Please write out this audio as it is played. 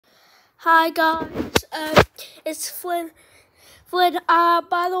Hi guys, it's Flynn. By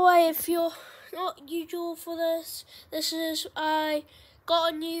the way, if you're not usual for this is I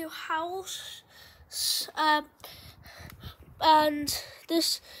got a new house, and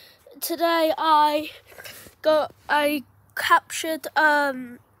today I captured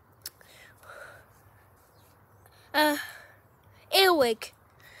earwig,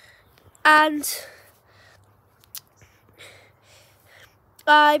 and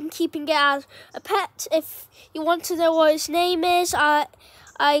I'm keeping it as a pet. If you want to know what his name is, I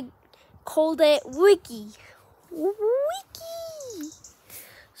called it Wiggy. Wiggy.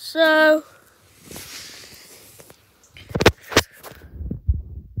 So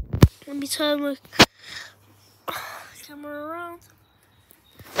let me turn my camera around.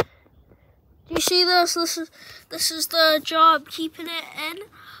 Do you see this? This is the jar I'm keeping it in.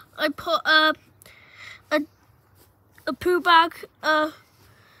 I put a poo bag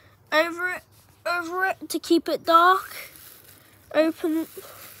over it to keep it dark. Open,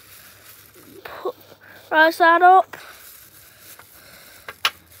 rise that up.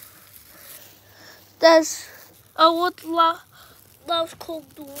 There's a wood louse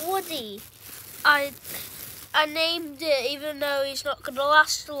called Woody. I named it even though he's not going to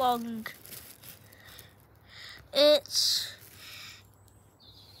last long. Wait,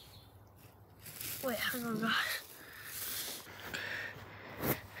 hang on guys.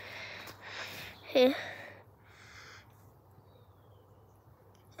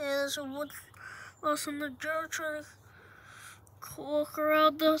 There's a wood louse in the jar trying to walk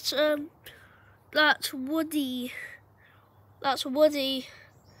around. That's Woody. That's Woody.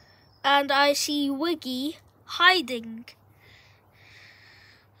 And I see Wiggy hiding.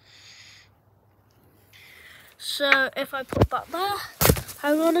 So if I put that there,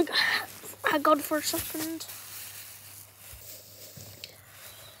 hang on for a second.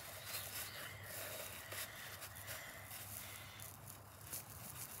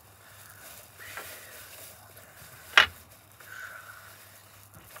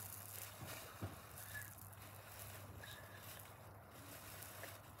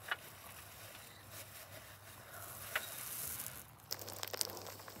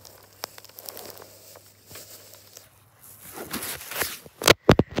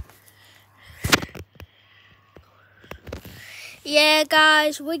 Yeah,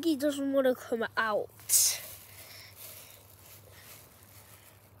 guys, Wiggy doesn't want to come out.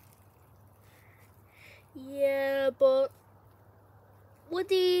 Yeah, but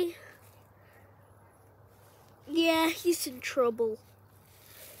Woody, yeah, he's in trouble.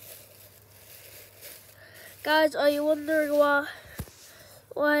 Guys, are you wondering why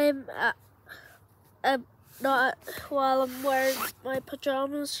I'm not while I'm wearing my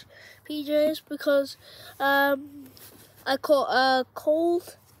PJs? Because I caught a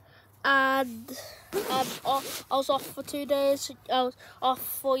cold, and I was off for 2 days. I was off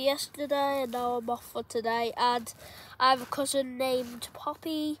for yesterday, and now I'm off for today. And I have a cousin named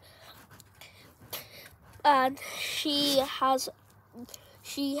Poppy, and she has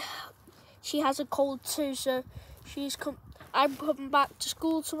a cold too. So I'm coming back to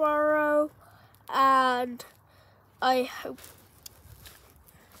school tomorrow, and I hope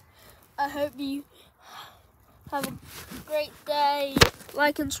you have a great day.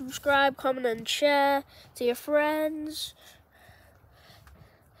 Like and subscribe, comment and share to your friends.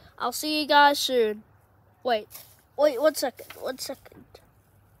 I'll see you guys soon. Wait, 1 second.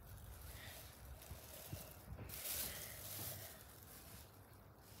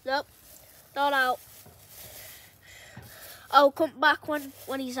 Nope, not out. I'll come back when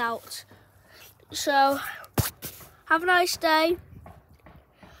he's out. So, have a nice day.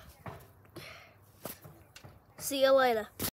 See you later.